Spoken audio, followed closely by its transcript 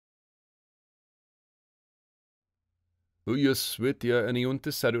Uius vitia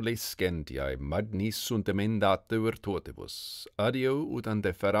aniunte sadule scentiae magnis sunt emendate virtutibus, adio ut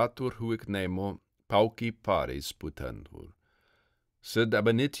anteferatur huic nemo pauci pares putantur. Sed ab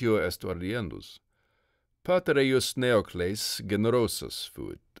initio est ordiendus. Pater eius Neocles generosus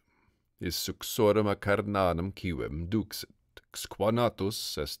fuit, is suxorum a carnanum civem duxit,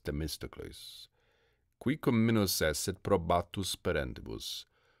 exquanatus est Themistocles, qui cum minus esset probatus parentibus,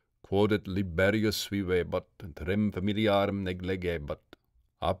 quod et liberius vivebat, et rem familiarem negligebat,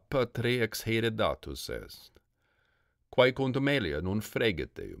 appa tre ex heredatus est. Quae contumelia non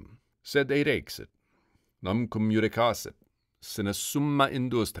freget eum, sed erexit, nam cum judicasit, sine summa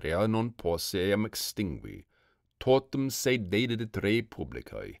industria non posse eam extingui, totum se dedit re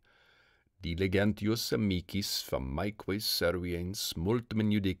publicae, diligentius amicis famaeque serviens multum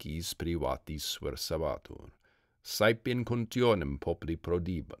in judicis privatis versavatur, saepien contionem populi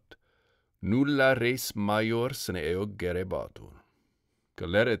prodibat, nulla res maior sine eo gerebatur.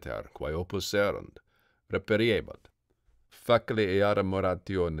 Celeriter, quae opus erunt, reperiebat, facile eara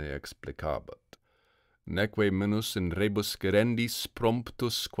moratione explicabat, neque minus in rebus gerendis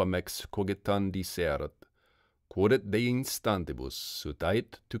promptus quam ex cogitandis erat, quod et de instantibus ut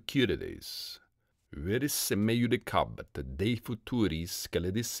ait tucurides, verissime judicabat, et de futuris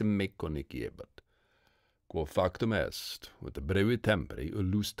scelidissime conegiebat, quo factum est, ut brevi tempore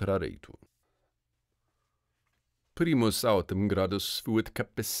illustraretur. Primus autem gradus fuit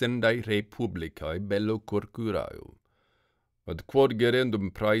capicendae republicae bello corcuraio, ad quod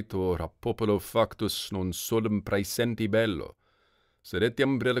gerendum praetor a populo factus non solum praesenti bello, sed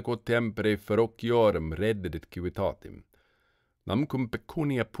etiam reliquo tempore ferociorum reddit civitatem, nam cum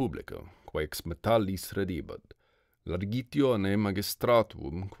pecunia publica, quae ex metallis redibat, largitione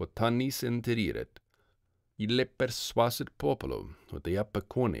magistratum quotannis interiret, ille persuasit populo, ut ea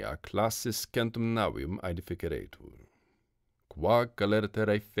pecunia classis centum navium aedificeretur. Qua galerter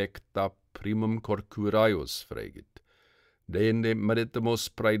effecta primum corcuraius fregit, deinde maritamos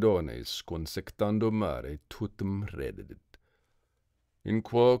praedones consectando mare tutum reddit. In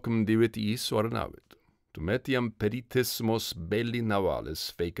quo cum divit is ornavit, tum etiam peritissimos belli navales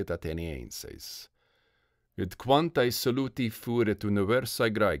fecit Athenienses. Et quantae saluti furit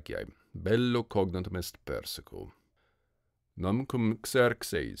universiae Graeciae, bello cognatum est persico. Nam cum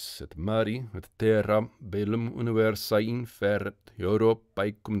Xerxes et mari et terra bellum universiae inferet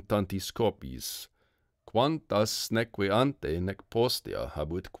Europae cum tantis copiis, quantas neque ante nec postea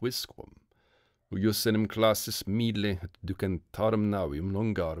habuit quisquam, uius enim classis mille et ducentarum navium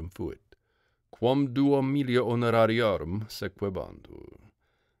longarum fuit, quam 2 honorariarum sequebantur.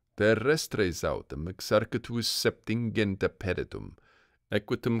 Terrestres autem exercitus septingenta peditum,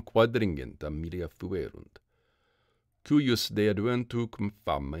 equitum quadringenta milia fuerunt. Cuius deaduentu cum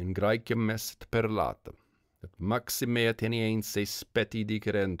fama in Graeciam est perlata, et maxime Athenienses peti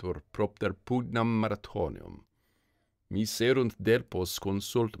dicerentur propter pugnam marathonium. Miserunt delpos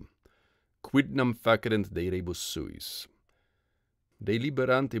consultum, quidnam facerent de rebus suis.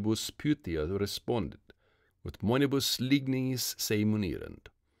 Deliberantibus putia respondit, ut monibus lignis se munirent.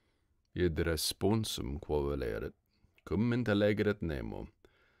 Id responsum quo valeret, cum intellegeret nemo,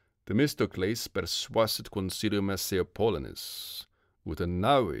 Themistocles persuasit consilium esse Apollonis, ut in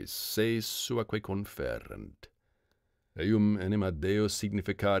naves se suaque conferrent, eum anima Deo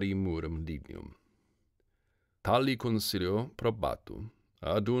significari murum lignum. Tali consilio probatu,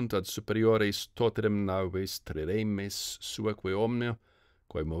 adunt ad superiores toterem naves triremes suaque omnia,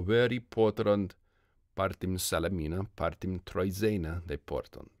 quae moveri poterant, partim Salamina, partim Troezena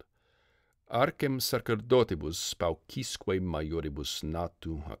deportant. Arcem sacerdotibus paucisque maioribus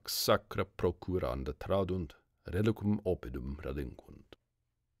natu ac sacra procuranda tradunt, reliquum opidum relinquunt.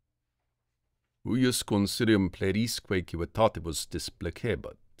 Uius consilium plerisque civitatibus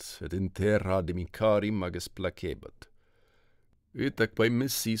displacebat, et in terra demicari magis placebat. Itaque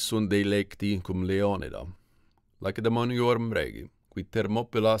missi sunt delecti cum Leonida, Lacedaemoniorum regi, qui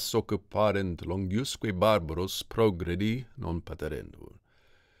Thermopylas occuparent longiusque barbaros progredi non paterendur.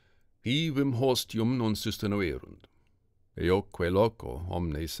 Vivim hostium non sustenuerunt, eoque loco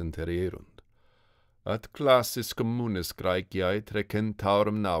omnes interierunt. At classis communis Graeciae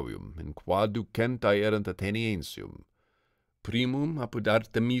trecentaurum navium, in qua ducentae erant Atheniensium, primum apud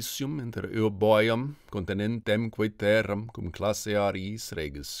Artemisium inter Euboiam continentemque terram cum classe Aris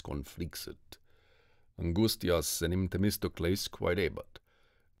regis conflixit. Angustias enim Themistocles quaerebat,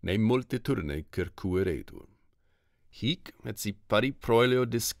 ne multiturne circueretur. Hic et si pari proelio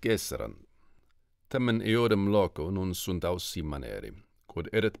disgesserant. Tamen eodem loco non sunt ausi manere, quod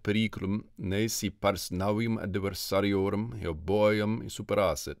erat periculum ne si pars navium adversariorum Euboiam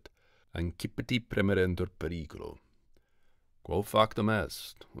superaset, ancipiti premerentur periculo. Quo factum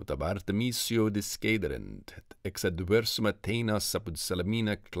est, ut ab Artemisio discederent, et ex adversum Athenas apud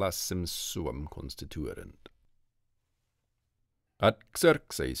Salamina classem suam constituerent. Ad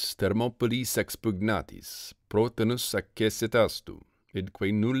Xerxes Thermopolis expugnatis, protenus accessit astu, idque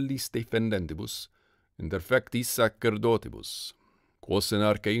nullis defendentibus, interfectis sacerdotibus, quos in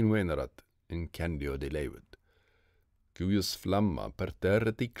arca invenerat, incendio delevit, cuius flamma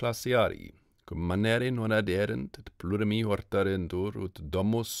perterreti classiarii, cum manere non aderent, et plurimi hortarentur, ut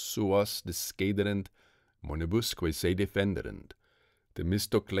domos suas discederent, monibusque se defenderent.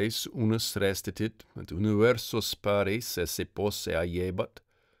 Themistocles unus restitit, et universos pares esse posse aiebat,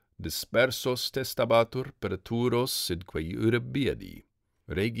 dispersos testabatur perturos sidque Eurybiadi,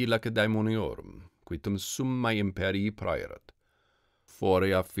 regi Lacedaemoniorum, quitum summae imperii praerat,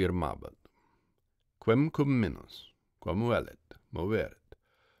 fore affirmabat. Quem cum minus, quam velet, moveret,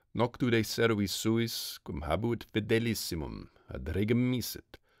 noctude servis suis, cum habuit fidelissimum, ad regem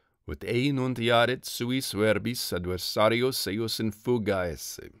misit, ut ei nuntiaret suis verbis adversarios eius in fuga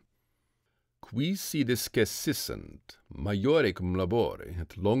esse. Qui si discessissent, maiore cum labore,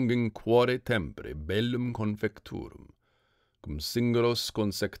 et longem quore tempore bellum confecturum, cum singulos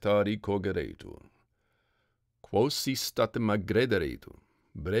consectari cogeretur. Quos si statim aggrederetur,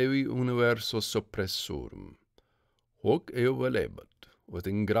 brevi universos oppressorum. Hoc eo valebat, ut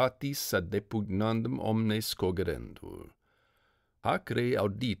ingratis ad depugnandum omnes cogerentur. Hac re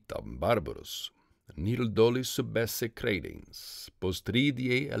auditam barbarus, nil dolis sub esse credens,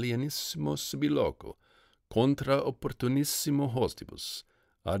 postridie alienissimo sibiloco, contra opportunissimo hostibus,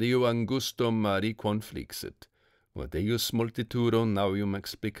 ad eo angustum mari conflixit, ut eius multitudo navium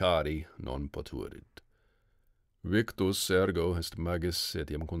explicari non poturit. Victus ergo est magis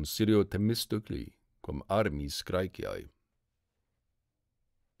etiam consilio Themistocli, cum armis Graeciae.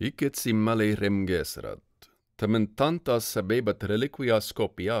 Hic et si male rem gesserat, tamentantas habebat reliquias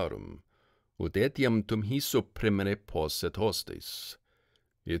copiarum, ut etiam tum his opprimere posset hostes.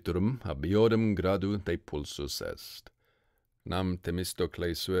 Iterum abiodum gradu de pulsus est. Nam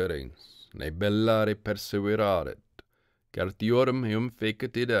Themistocles verens, ne bellare perseveraret, cartiorum eum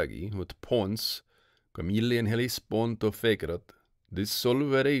fecit idagi, ut pons, cum ille in Hellesponto fecerat,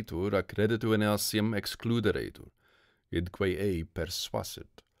 dissolveretur ac reditu in asium excluderetur, idque ei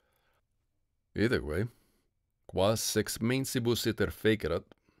persuasit. Idaque, quas ex mensibus iter fecerat,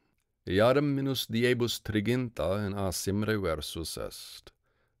 iarem minus diebus triginta in asium reversus est,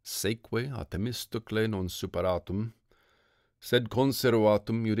 seque a Themistocle non superatum, sed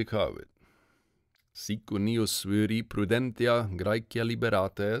conservatum judicavit. Sic unius viri prudentia Graecia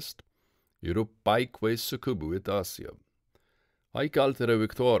liberata est, Europaeque succubuit Asia. Haec altera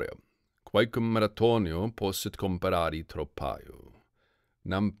victoria, quaecum Marathonio possit comparari Tropaio.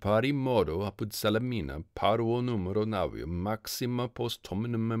 Nam pari modo apud Salamina paruo numero navium maxima post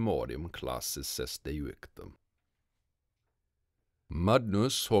hominum memoriam classis est deivictum.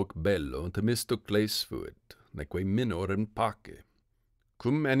 Magnus hoc bello Themistocles fuit, neque minor in pace.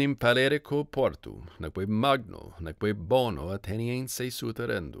 Cum enim Palerico portu, neque magno, neque bono Athenienses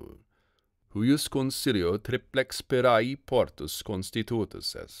uterendur. Huius consilio triplex perai portus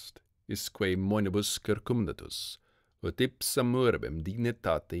constitutus est, isque monibus circumdatus, ut ipsam urbem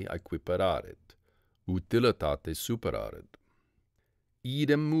dignitate aequipararet, utilitate superaret.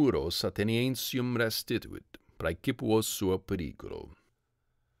 Idem muros Atheniensium restituit, praecipuo sua periculo.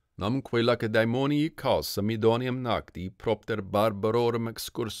 Namque Lacedaemonii causam idoniam nacti propter barbarorum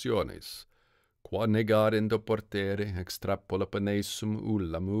excursiones, qua negarent oportere extrapola panesum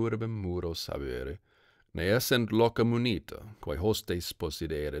ullam urbem muros avere, ne essent loca munita, quae hostes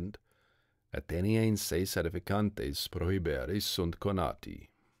possiderent, Athenienses edificantes prohibere sunt conati.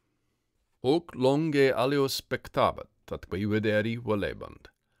 Hoc longe alio spectabat, atque videri volebant.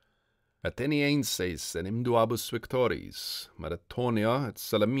 Athenienses enim duabus victoris, Marathonia et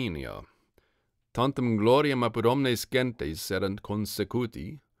Salaminia, tantum gloriam apud omnes gentes erant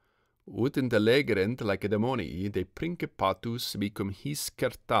consecuti, ut intelegerent Lacedaemonii de principatus vicum his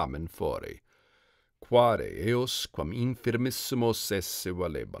certamen fore, quare eos quam infirmissimos esse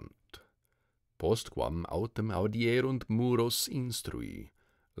valebant. Postquam autem audierunt muros instrui,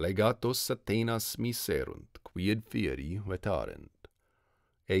 legatos Athenas miserunt, quid fieri vetarent.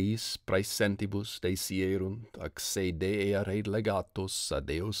 Eis praesentibus desierunt, ac se deere legatos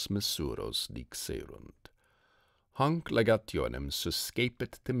ad eos messuros dixerunt. Hanc legationem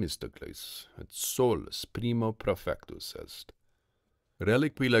suscepit Themistocles, et solus primo profectus est.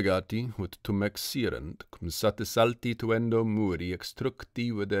 Reliqui legati, ut tum exirent, cum satis alti tuendo muri extructi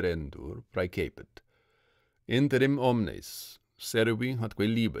viderendur, praecepit. Interim omnes, servi atque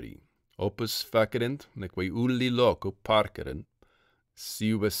liberi, opus facedent, neque ulli loco parcerent,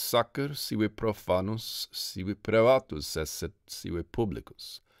 sive sacer, sive profanus, sive privatus esset, sive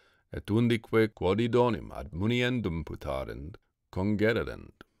publicus, et undique quod idoneum ad muniendum putarent,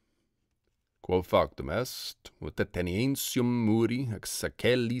 congererent. Quo factum est, ut ateniensium muri ex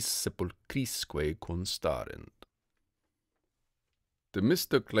sacellis sepulcrisque constarent.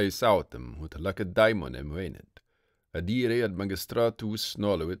 Themistocles autem ut Lacedaemonem venit, adire ad magistratus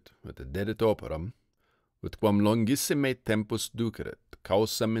noluit, ut dedit operam, ut quam longissime tempus duceret,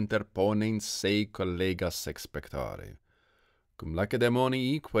 causam interponens se collegas expectare, cum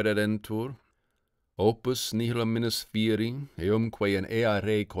Lacedaemonii quererentur, opus nihil minus fieri, eumque in ea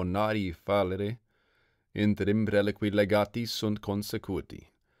re conari fallere, interim reliqui legati sunt consecuti,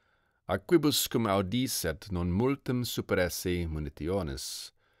 aquibus cum audisset non multum superesse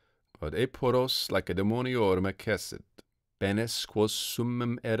munitionis, od eporos Lacedaemoniorum accessit, benes quos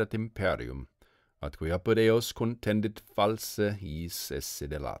summum erat imperium, atque apud eos contendit falsa his esse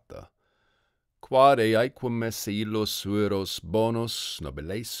delata. Quare aequum esse illos sueros bonos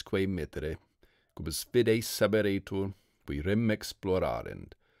nobilesque mittere, quibus fides saberetur, qui rem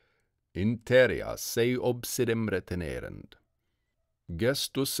explorarent, interia se obsidem retenerent.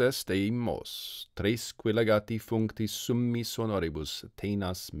 Gestus est eimos, tresque legati functis summis honoribus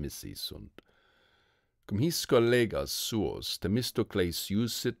tenas missi sunt. Cum his collegas suos Themistocles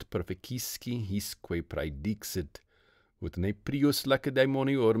iusit perficisci hisque praedixit, ut ne prius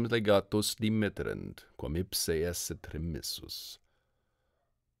Lacedaemoniorum legatos dimitterent, quam ipse esset remissus.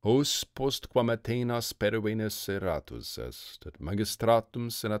 Hos postquam Athenas pervenes serratus est, et magistratum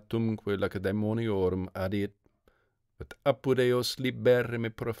senatumque Lacedaemoniorum adiet, et apud eos liberrime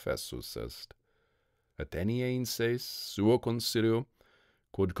professus est. Athenienses suo consilio,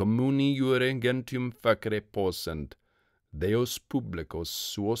 quod communi iure gentium facere possent, Deos publicos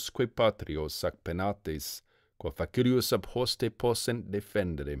suosque patrios ac penates, qua facilius ab hoste possent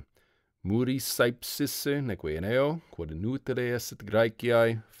defendere, muri saipsisse neque in eo, quod inutile esset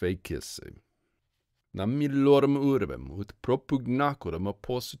Graeciae, fecisse. Nam illorum urbem, ut propugnacurum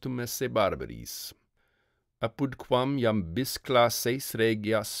oppositum esse barbaris, apud quam iam bis classes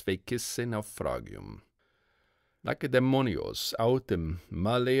regias fecisse naufragium. Lacedaemonios autem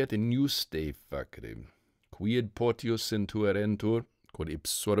maleat injuste facere, quid potius intuerentur, quod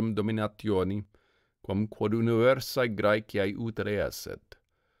ipsorum dominationi, quam quod universae Graeciae utile esset.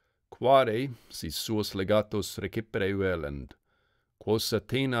 Quare, si suos legatos recipere velent, quos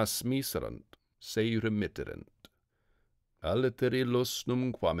Athenas miserant, se remitterent. Aliter illos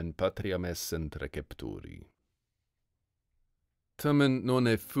numquam in patriam essent recepturi. Tamen non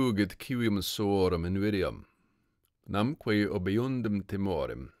effugit civium suorum invidiam, namque obeundum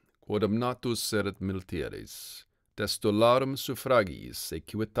timorem, quod natus erat miltiades, destolarum suffragiis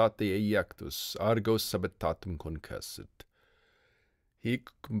equitate eiactus argos habitatum concessit.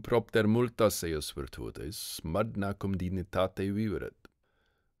 Hic cum propter multas eos virtutes, magna cum dignitate viveret.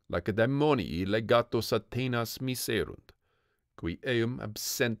 Lacedaemonii legatos Athenas miserunt, qui eum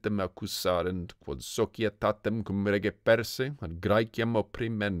absentem accusarent, quod societatem cum rege perse ad Graeciam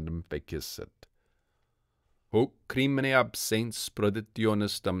opprimendum fecisset. Hoc crimine absens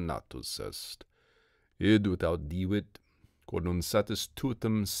proditionis damnatus est, id ut audivit, quod non satis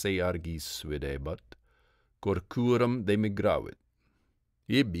tutum se argis videbat, cor curam demigravit.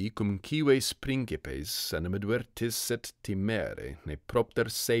 Ibi cum cives principes animadvertis et timere, ne propter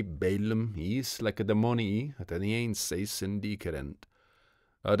se bellum his Lacedaemonii Athenienses indicerent,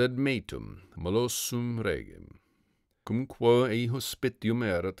 ad admetum molossum regem, cum quo ei hospitium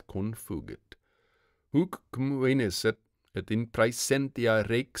erat confugit. Huc cum venisset, et in praesentia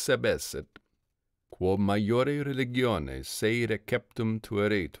rex abesset, quo maiore religione se receptum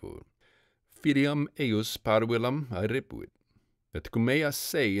tueretur, filiam eius parvillam arepuit, et cum ea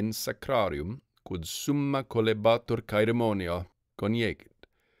se in sacrarium, quod summa colebatur caeremonia, coniegit.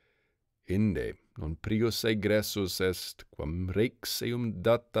 Inde non prius egressus est, quam rex eum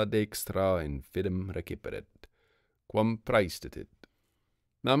data dextra in fidem reciperet, quam praestitit.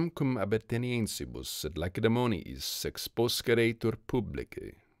 Nam cum ab Atheniensibus et Lacedaemoniis exposceretur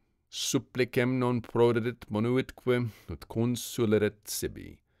publice, supplicem non prodidit monuitque ut consuleret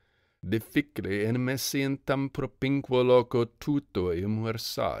sibi, difficile enim esse in tam propinquo loco tuto eum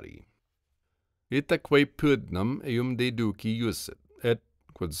versari. Itaque pudnam eum deduci iusit, et,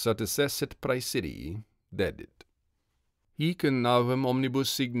 quod satis esset praesidii, dedit. Hic in navem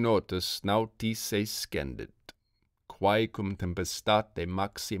omnibus ignotus nautis se scendit, quae cum tempestate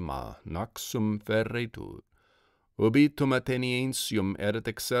maxima naxum ferretur, ubitum Atheniensium erat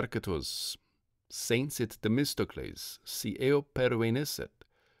exercitus, sensit Themistocles, si eo pervenisset,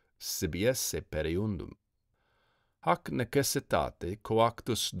 sibi esse periundum. Hac necessitate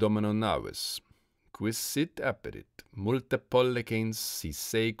coactus domino navis, quis sit aperit, multa pollicens si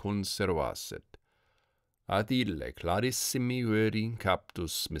se conservasset. Ad ille clarissimi veri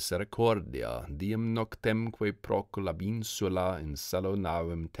captus misericordia diem noctemque procul insula in salo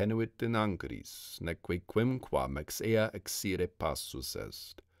navem tenuit in anchoris, neque quemquam ex ea exire passus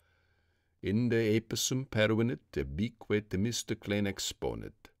est. Inde epissum pervenit ubique Themistocles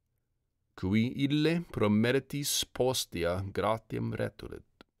exponit, cui ille pro meritis postea gratiam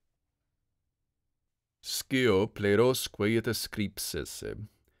retulit. Scio plerosque et scripsisse,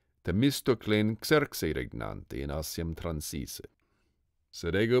 Themistocles Xerxe regnante in Asiam transisse,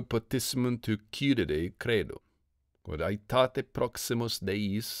 sed ego potissimum tu cudide credo, quod aetate proximus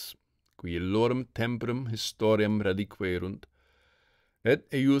Deis, qui illorum temporum historiam reliquerunt, et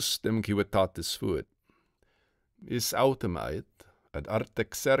eius dem civitatis fuit. Is autem aet, ad arte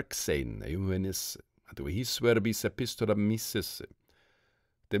Xerxene venisse, ad his verbis epistola mississe.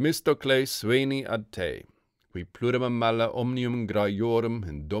 Themistocles veni ad te, qui plurima mala omnium graiorum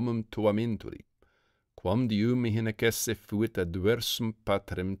in domum tuam inturi, quam dium mihi necesse fuit adversum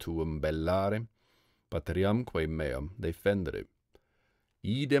patrem tuum bellare, patriamque meam defendere.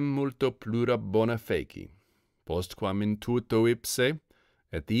 Idem multo plura bona feci, postquam in tuto ipse,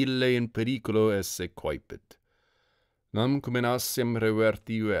 et ille in periculo esse coipit. Nam cum in Asiam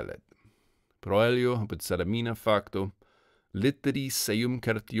reverti velet. Proelio apud Salamina facto, litteris eum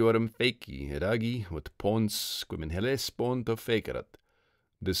certiorum feci, et agi, ut pons, quum in Hellesponto fecerat,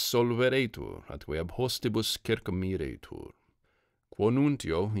 dissolveretur, atque ab hostibus circum iretur. Quo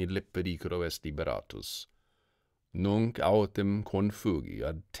nuntio ille periculo est liberatus. Nunc autem confugi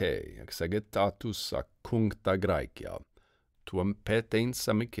ad te, exagitatus ac cuncta Graecia, tuam petens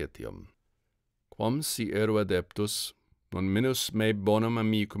amicitium. Quam si ero adeptus, non minus me bonum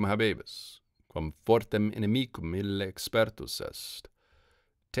amicum habebus, quam fortem inimicum ille expertus est.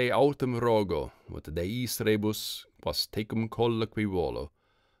 Te autem rogo, ut Deis rebus, quas tecum colloqui volo,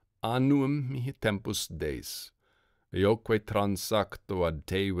 annuum mihi tempus Deis, eoque transacto ad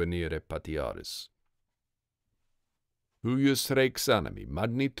te venire patiaris. Huius rex animi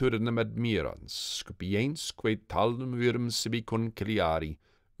magni turnam admirans, scupiens quae talum virum sibi conciliari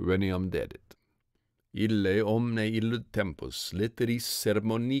veniam dedit. Ille omne illud tempus litteris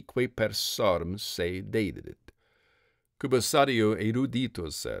sermonique persorum se dedit. Cubasadio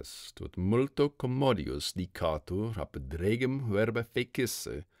eruditus est, ut multo commodius dicatur apud regem verba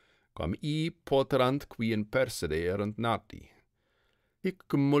fecisse, quam poterant qui in persede erunt nati. Hic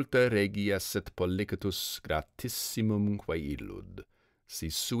cum multa regi esset pollicatus gratissimum quae illud, si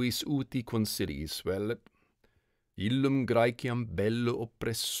suis uti consideris velet, illum Graeciam bello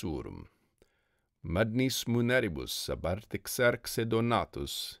oppressurum. Magnis muneribus ab arte Xerxe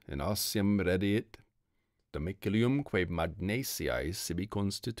donatus in Asiam rediit, domicilium quae Magnesiae sibi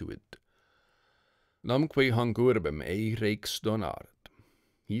constituit. Namque hanc urbem ei rex donaret,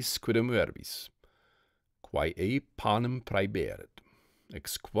 his quidem verbis, quae ei panem praeberet,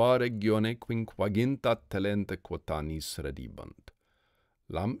 ex qua regione quinquaginta talenta quotanis redibant.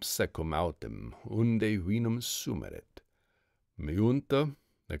 Lamp secum autem unde vinum sumeret, meiunta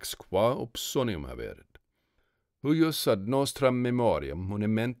ex qua opsonium haberet. Huius ad nostram memoriam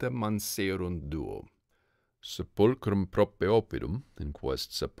monumenta manserunt duo, sepulchrum prope opidum, in quo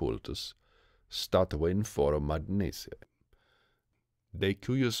est sepultus, statue in foro Magnesiae. De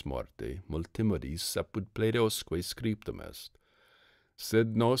cuius morte multimodis apud plerosque scriptum est,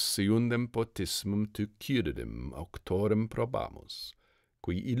 sed nos iundem potissimum tu cudidem auctorem probamus,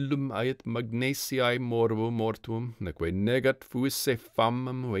 qui illum aet Magnesiae morbo mortuum, neque negat fuisse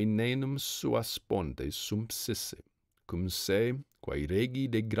famam venenum sua sponte sumpsisse, cum se, quae regi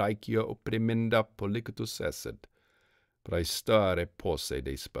de Graecia opprimenda pollicatus esset, praestare posse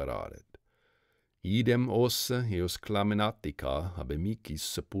desperaret. Idem ossa eos claminatica ab amicis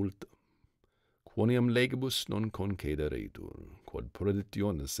sepulta, quoniam legibus non concederetur, quod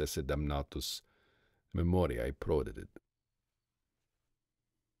proditionis esse damnatus memoriae prodidit.